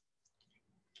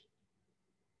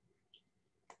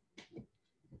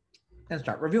 And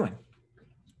start reviewing.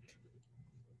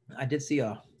 I did see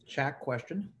a chat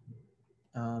question.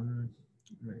 How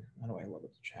do I look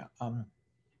at the chat?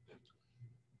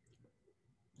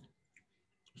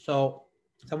 So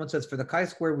someone says, for the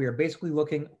chi-square, we are basically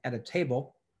looking at a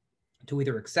table to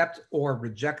either accept or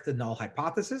reject the null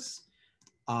hypothesis,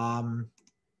 or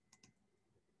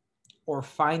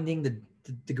finding the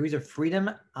degrees of freedom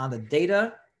on the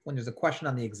data when there's a question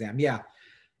on the exam. Yeah,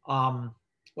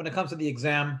 when it comes to the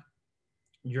exam,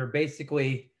 you're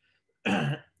basically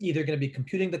either going to be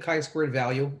computing the chi-squared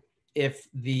value if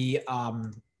the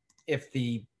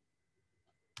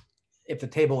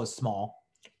table is small.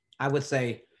 I would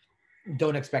say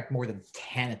don't expect more than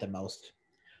 10 at the most.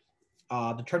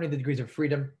 Determining the degrees of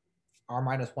freedom,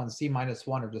 R-1,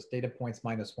 C-1, or just data points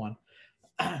 -1.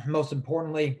 Most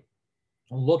importantly,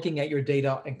 looking at your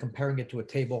data and comparing it to a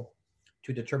table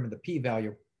to determine the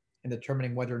p-value and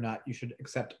determining whether or not you should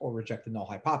accept or reject the null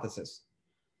hypothesis.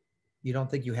 You don't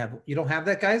have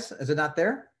that, guys? Is it not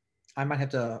there? I might have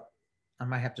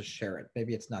to share it.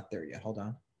 Maybe it's not there yet. Hold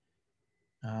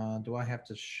on. Do I have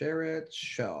to share it?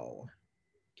 Show.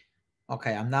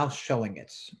 Okay, I'm now showing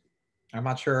it. I'm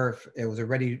not sure if it was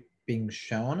already being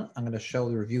shown. I'm going to show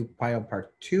the review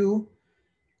part 2,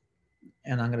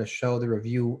 and I'm going to show the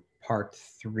review part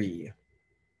 3.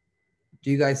 Do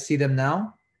you guys see them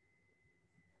now?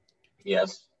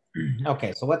 Yes.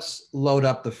 Okay, so let's load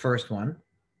up the first one,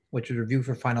 which is review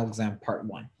for final exam part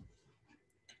 1.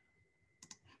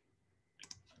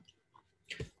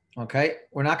 Okay,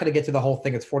 we're not going to get to the whole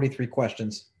thing. It's 43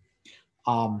 questions,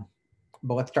 but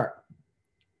let's start.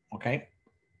 Okay.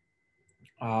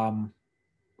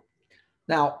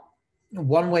 Now,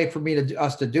 one way for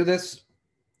us to do this,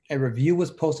 a review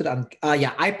was posted on,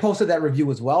 I posted that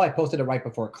review as well. I posted it right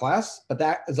before class, but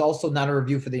that is also not a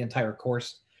review for the entire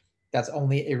course. That's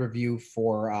only a review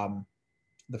for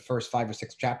the first 5 or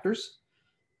 6 chapters.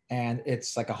 And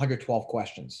it's like 112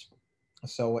 questions.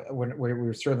 So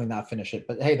we're certainly not finished it,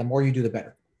 but hey, the more you do, the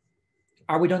better.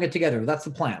 Are we doing it together? That's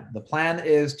the plan. The plan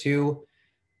is to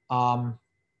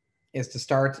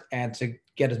start and to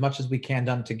get as much as we can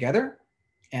done together.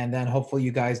 And then hopefully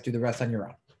you guys do the rest on your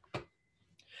own.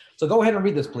 So go ahead and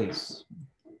read this, please.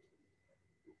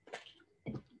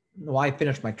 While I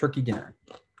finish my turkey dinner.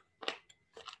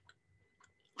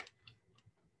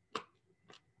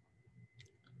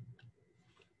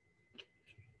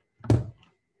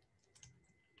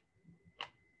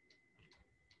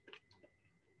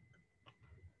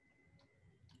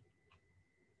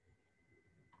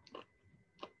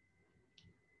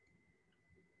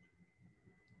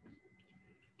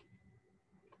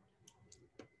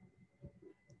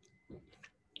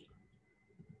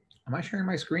 Am I sharing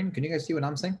my screen? Can you guys see what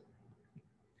I'm saying?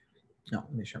 No,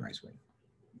 let me share my screen.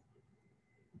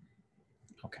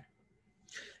 Okay.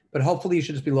 But hopefully you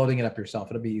should just be loading it up yourself.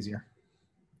 It'll be easier.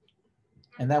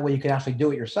 And that way you can actually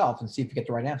do it yourself and see if you get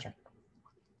the right answer.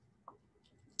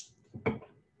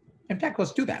 In fact,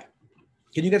 let's do that.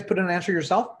 Can you guys put in an answer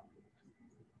yourself?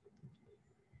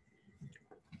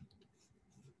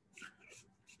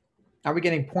 Are we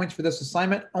getting points for this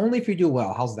assignment? Only if you do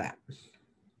well. How's that?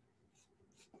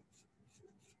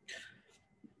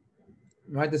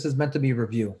 Right, this is meant to be a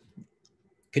review.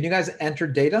 Can you guys enter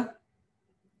data?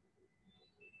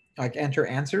 Like enter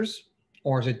answers?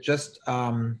 Or is it just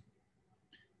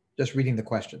reading the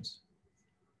questions?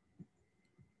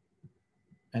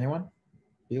 Anyone?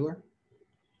 Bueller?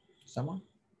 Someone?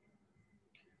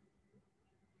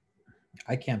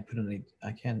 I can't put any,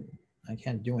 I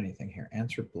can't do anything here.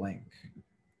 Answer blank.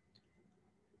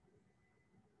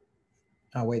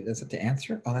 Oh wait, is it the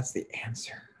answer? Oh, that's the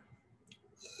answer.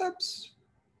 Oops.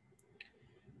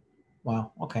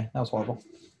 Wow, okay, that was horrible.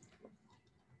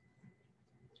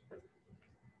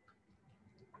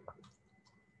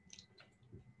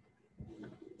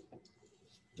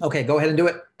 Okay, go ahead and do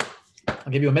it.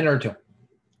 I'll give you a minute or 2.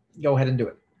 Go ahead and do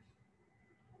it.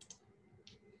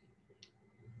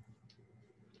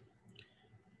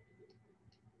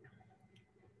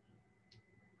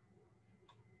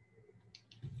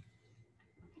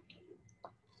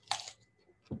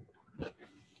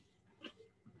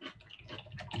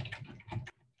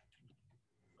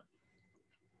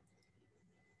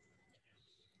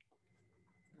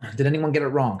 Did anyone get it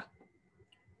wrong?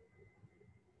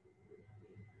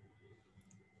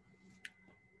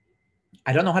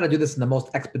 I don't know how to do this in the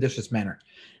most expeditious manner.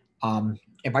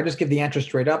 If I just give the answer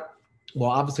straight up,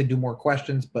 we'll obviously do more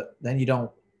questions, but then you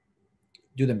don't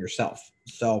do them yourself.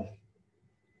 So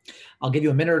I'll give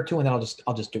you a minute or 2 and then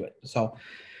I'll just do it. So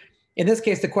in this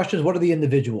case, the question is, what are the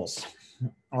individuals?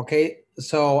 Okay,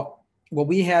 so what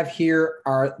we have here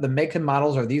are the make and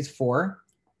models are these 4.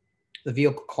 The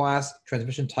vehicle class,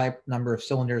 transmission type, number of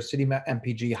cylinders, city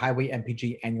MPG, highway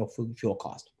MPG, annual fuel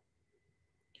cost.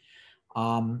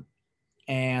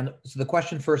 And so the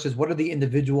question first is, what are the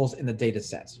individuals in the data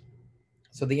sets?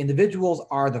 So the individuals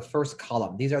are the first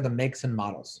column. These are the makes and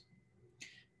models.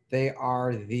 They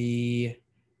are the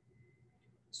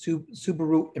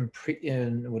Subaru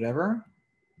in whatever.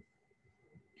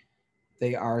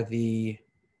 They are the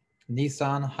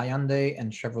Nissan, Hyundai,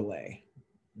 and Chevrolet.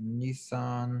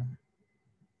 Nissan,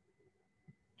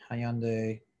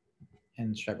 Hyundai,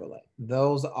 and Chevrolet.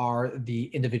 Those are the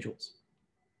individuals.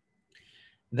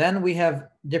 Then we have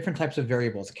different types of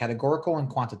variables, categorical and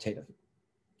quantitative.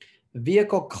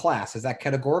 Vehicle class, is that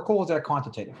categorical or is that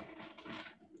quantitative?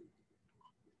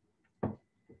 This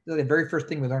is the very first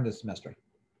thing we learned this semester.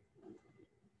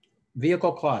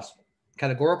 Vehicle class.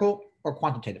 Categorical or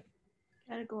quantitative?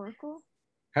 Categorical.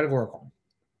 Categorical.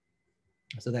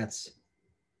 So that's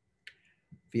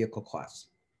vehicle class.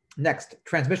 Next,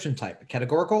 transmission type,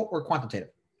 categorical or quantitative?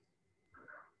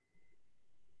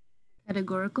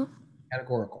 Categorical.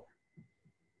 Categorical.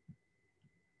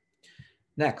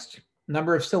 Next,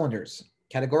 number of cylinders,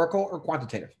 categorical or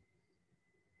quantitative?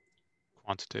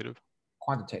 Quantitative.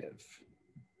 Quantitative.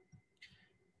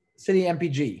 City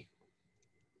MPG,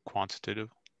 Quantitative.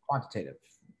 quantitative.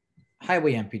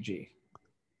 Highway MPG,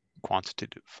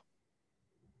 Quantitative.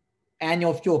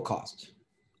 annual fuel cost.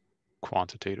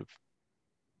 Quantitative.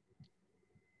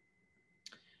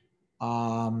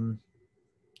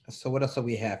 So what else do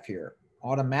we have here?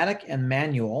 Automatic and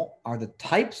manual are the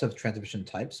types of transmission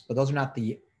types, but those are not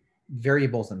the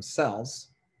variables themselves.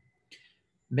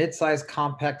 Mid-size,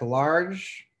 compact,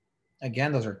 large.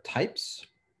 Again, those are types,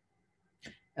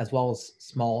 as well as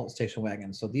small station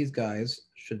wagons. So these guys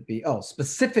should be, oh,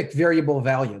 specific variable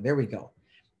value. There we go.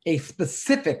 A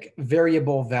specific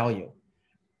variable value.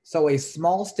 So a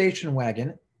small station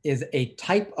wagon is a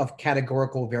type of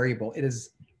categorical variable. It is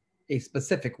a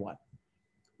specific one.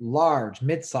 Large,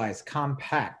 mid-size,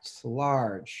 compact,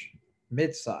 large,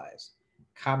 mid-size,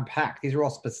 compact. These are all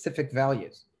specific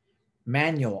values.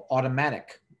 Manual,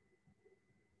 automatic.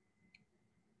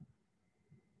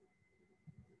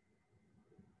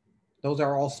 Those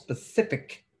are all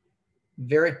specific,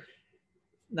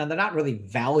 now they're not really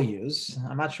values.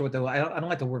 I'm not sure what I don't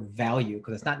like the word value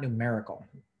because it's not numerical.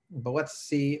 But let's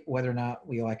see whether or not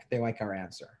they like our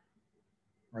answer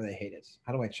or they hate it.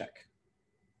 How do I check?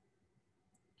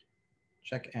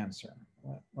 Check answer.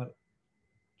 What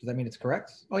does that mean? It's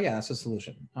correct? Oh yeah, that's a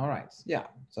solution. All right. Yeah.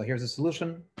 So here's the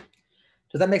solution.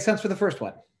 Does that make sense for the first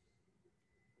one?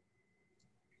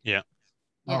 Yeah.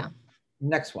 Yeah.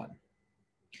 Next one.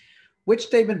 Which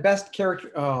statement best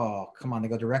character? Oh, come on. They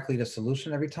go directly to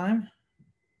solution every time?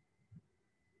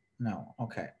 No.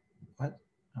 Okay. What?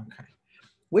 Okay.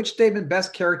 Which statement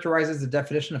best characterizes the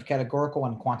definition of categorical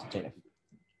and quantitative?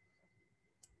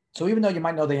 So even though you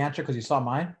might know the answer because you saw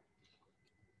mine,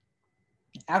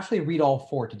 actually read all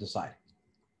four to decide.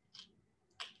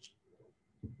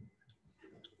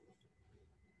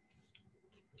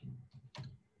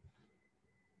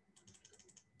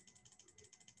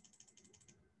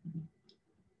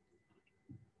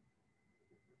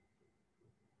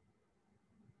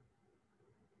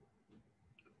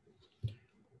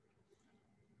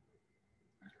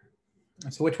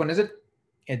 So which one is it?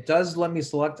 It does let me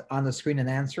select on the screen an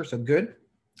answer, so good.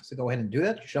 So go ahead and do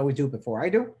that. Shall we do it before I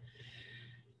do?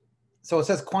 So it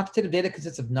says quantitative data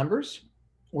consists of numbers,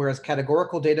 whereas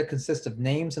categorical data consists of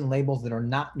names and labels that are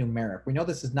not numeric. We know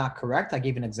this is not correct. I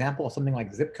gave an example of something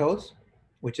like zip codes,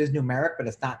 which is numeric, but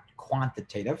it's not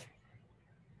quantitative.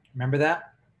 Remember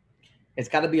that? It's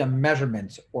got to be a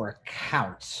measurement or a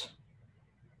count.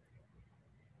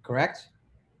 Correct?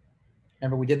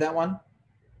 Remember we did that one?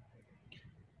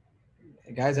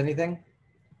 Guys, anything?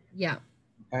 Yeah.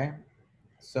 Okay.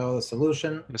 So the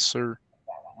solution. Yes, sir.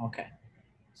 Okay.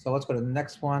 So let's go to the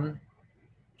next one.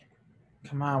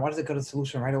 Come on, why does it go to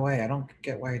solution right away? I don't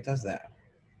get why it does that.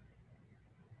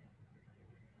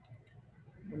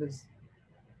 What is,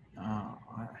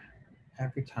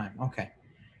 every time, okay.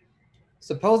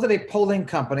 Suppose that a polling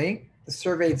company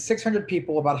surveyed 600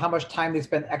 people about how much time they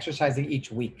spent exercising each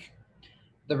week.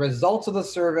 The results of the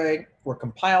survey were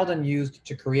compiled and used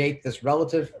to create this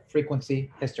relative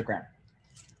frequency histogram.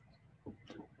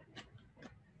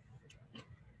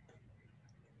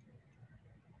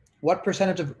 What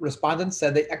percentage of respondents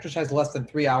said they exercise less than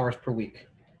 3 hours per week?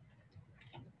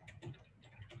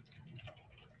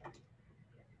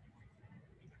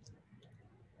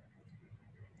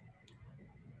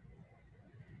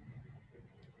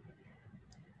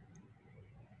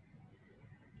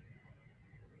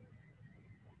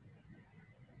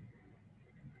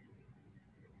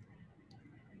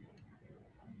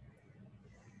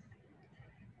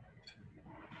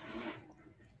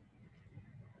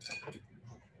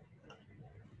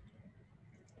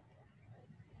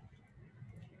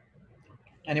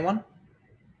 Anyone?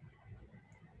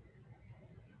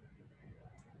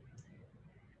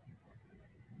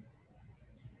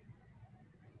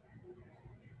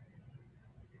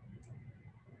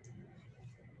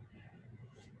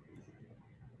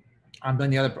 I'm doing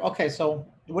the other. Okay, so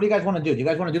what do you guys want to do? Do you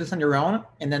guys want to do this on your own?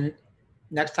 And then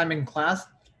next time in class,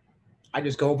 I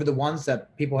just go over the ones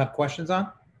that people have questions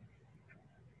on?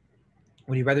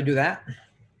 Would you rather do that?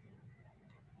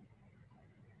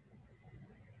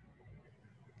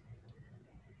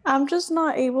 I'm just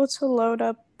not able to load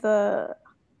up the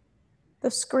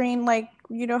screen, like,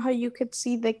 you know how you could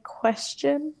see the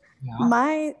question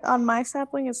Yeah. On my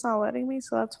sapling, it's not letting me,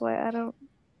 so that's why I don't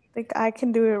think I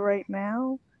can do it right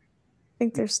now. I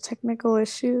think there's technical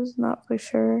issues, not for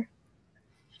sure.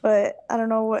 But I don't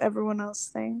know what everyone else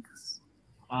thinks.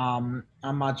 I'm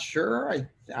not sure.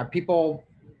 Are people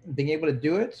being able to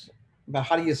do it? But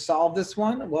how do you solve this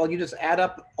one? Well, you just add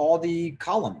up all the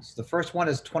columns. The first one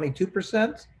is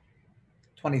 22%,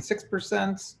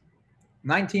 26%,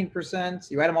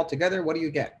 19%. You add them all together, what do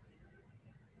you get?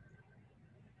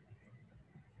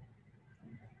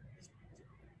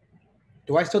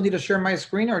 Do I still need to share my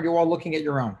screen, or are you all looking at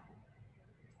your own?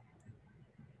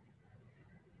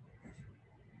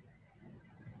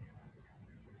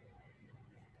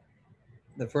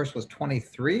 The first was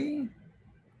 23.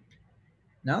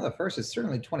 No, the first is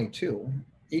certainly 22.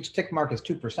 Each tick mark is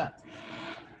 2%.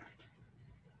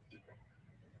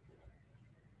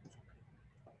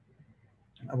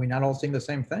 Are we not all seeing the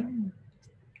same thing?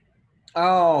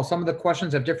 Oh, some of the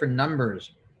questions have different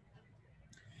numbers.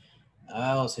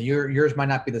 Oh, so yours might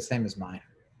not be the same as mine.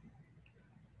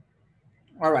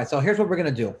 All right, so here's what we're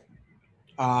gonna do.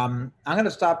 I'm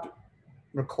gonna stop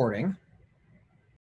recording.